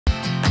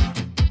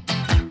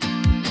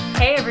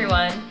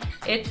everyone,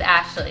 it's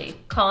Ashley,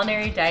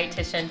 culinary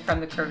dietitian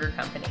from the Kroger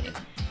company.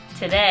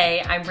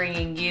 Today, I'm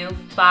bringing you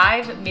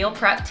 5 meal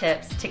prep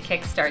tips to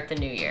kickstart the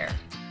new year.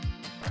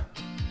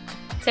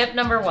 Tip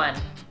number 1,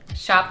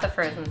 shop the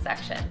frozen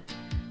section.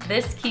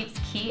 This keeps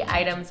key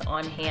items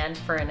on hand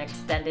for an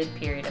extended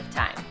period of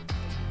time.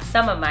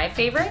 Some of my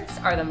favorites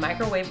are the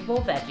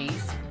microwavable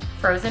veggies,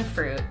 frozen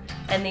fruit,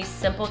 and these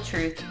Simple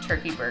Truth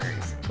turkey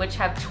burgers, which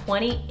have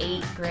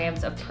 28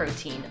 grams of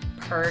protein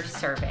per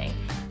serving,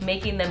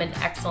 making them an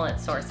excellent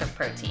source of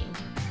protein.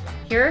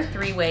 Here are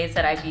 3 ways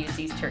that I've used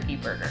these turkey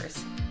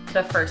burgers.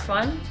 The first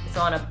one is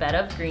on a bed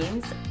of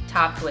greens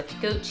topped with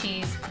goat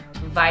cheese,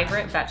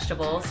 vibrant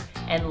vegetables,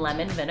 and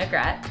lemon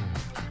vinaigrette.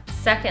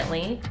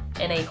 Secondly,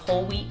 in a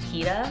whole wheat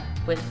pita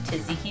with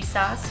tzatziki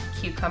sauce,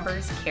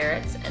 cucumbers,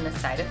 carrots, and a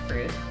side of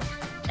fruit.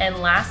 And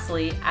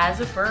lastly, as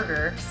a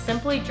burger,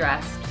 simply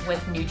dressed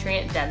with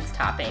nutrient-dense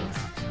toppings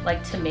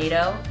like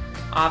tomato,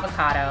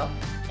 avocado,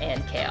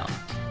 and kale.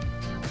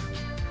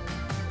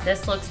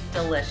 This looks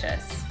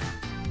delicious.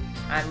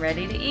 I'm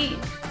ready to eat.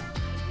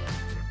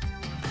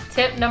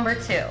 Tip number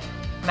 2,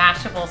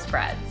 Mashable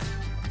Spreads.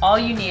 All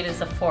you need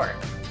is a fork.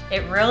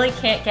 It really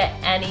can't get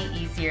any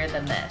easier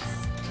than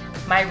this.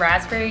 My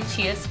raspberry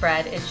chia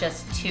spread is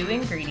just 2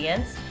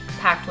 ingredients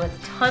packed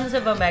with tons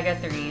of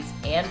omega-3s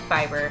and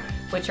fiber,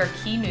 which are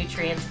key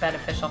nutrients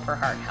beneficial for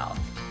heart health.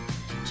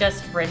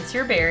 Just rinse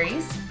your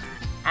berries,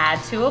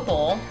 add to a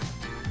bowl,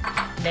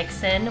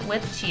 mix in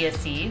with chia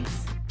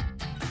seeds,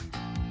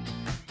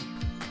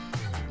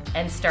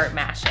 and start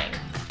mashing.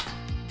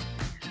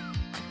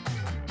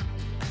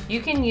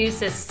 You can use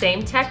this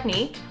same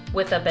technique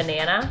with a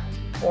banana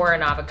or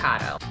an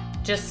avocado.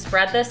 Just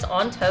spread this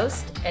on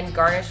toast and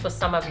garnish with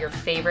some of your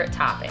favorite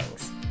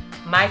toppings.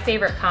 My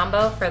favorite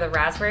combo for the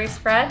raspberry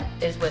spread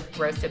is with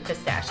roasted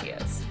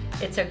pistachios.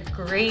 It's a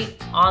great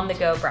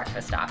on-the-go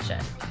breakfast option.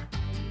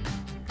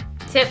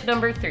 Tip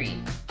number 3,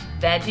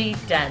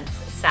 veggie-dense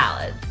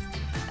salads.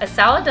 A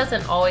salad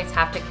doesn't always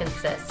have to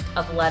consist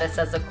of lettuce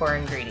as a core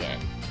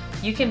ingredient.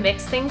 You can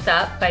mix things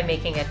up by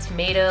making a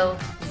tomato,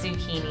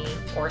 zucchini,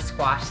 or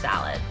squash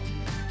salad.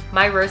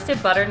 My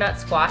roasted butternut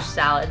squash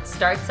salad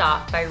starts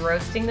off by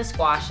roasting the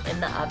squash in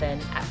the oven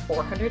at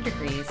 400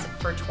 degrees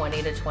for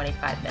 20 to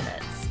 25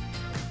 minutes.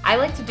 I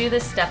like to do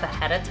this step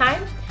ahead of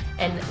time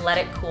and let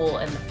it cool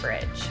in the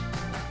fridge.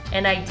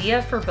 An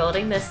idea for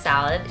building this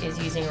salad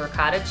is using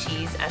ricotta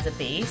cheese as a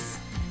base,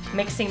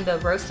 mixing the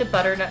roasted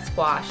butternut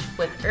squash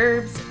with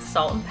herbs,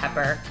 salt, and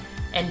pepper,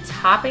 and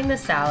topping the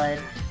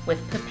salad with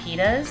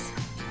pepitas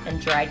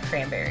and dried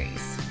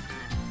cranberries.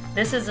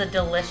 This is a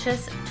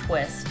delicious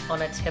twist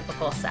on a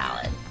typical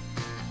salad.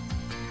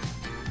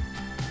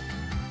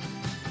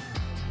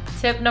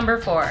 Tip number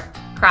 4,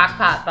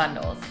 crockpot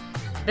bundles.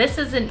 This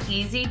is an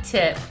easy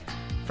tip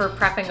for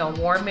prepping a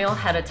warm meal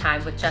ahead of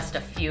time with just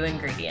a few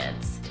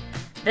ingredients.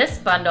 This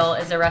bundle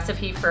is a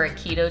recipe for a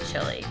keto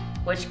chili,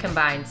 which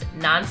combines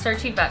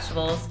non-starchy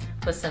vegetables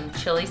with some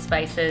chili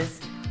spices,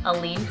 a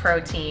lean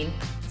protein,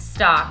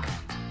 stock,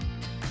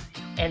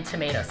 and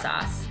tomato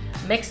sauce.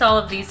 Mix all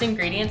of these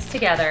ingredients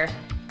together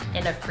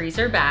in a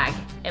freezer bag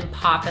and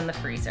pop in the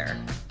freezer.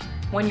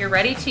 When you're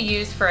ready to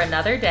use for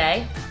another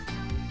day,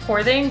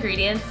 pour the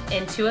ingredients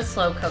into a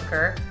slow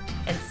cooker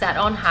and set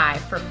on high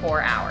for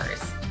 4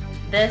 hours.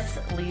 This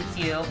leaves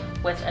you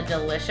with a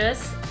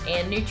delicious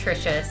and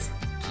nutritious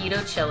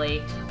keto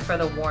chili for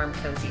the warm,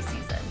 cozy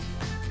season.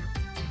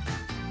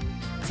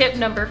 Tip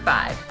number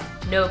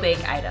 5, no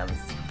bake items.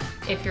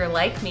 If you're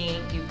like me,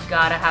 you've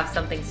gotta have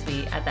something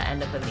sweet at the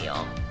end of a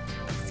meal.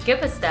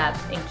 Skip a step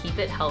and keep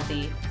it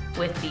healthy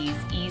with these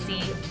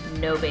easy,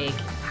 no-bake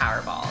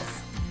power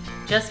balls.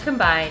 Just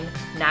combine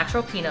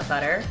natural peanut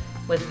butter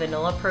with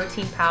vanilla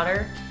protein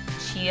powder,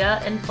 chia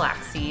and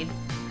flaxseed,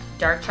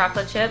 dark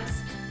chocolate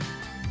chips,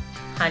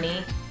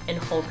 honey, and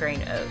whole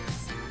grain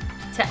oats.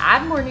 To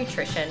add more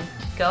nutrition,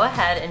 go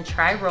ahead and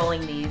try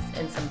rolling these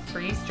in some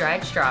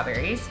freeze-dried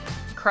strawberries,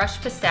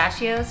 crushed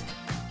pistachios,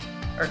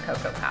 or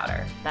cocoa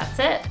powder. That's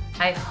it.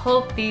 I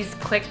hope these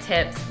quick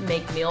tips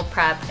make meal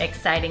prep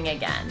exciting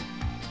again.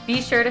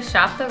 Be sure to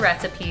shop the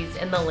recipes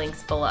in the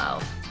links below.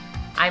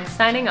 I'm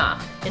signing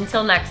off.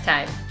 Until next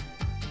time.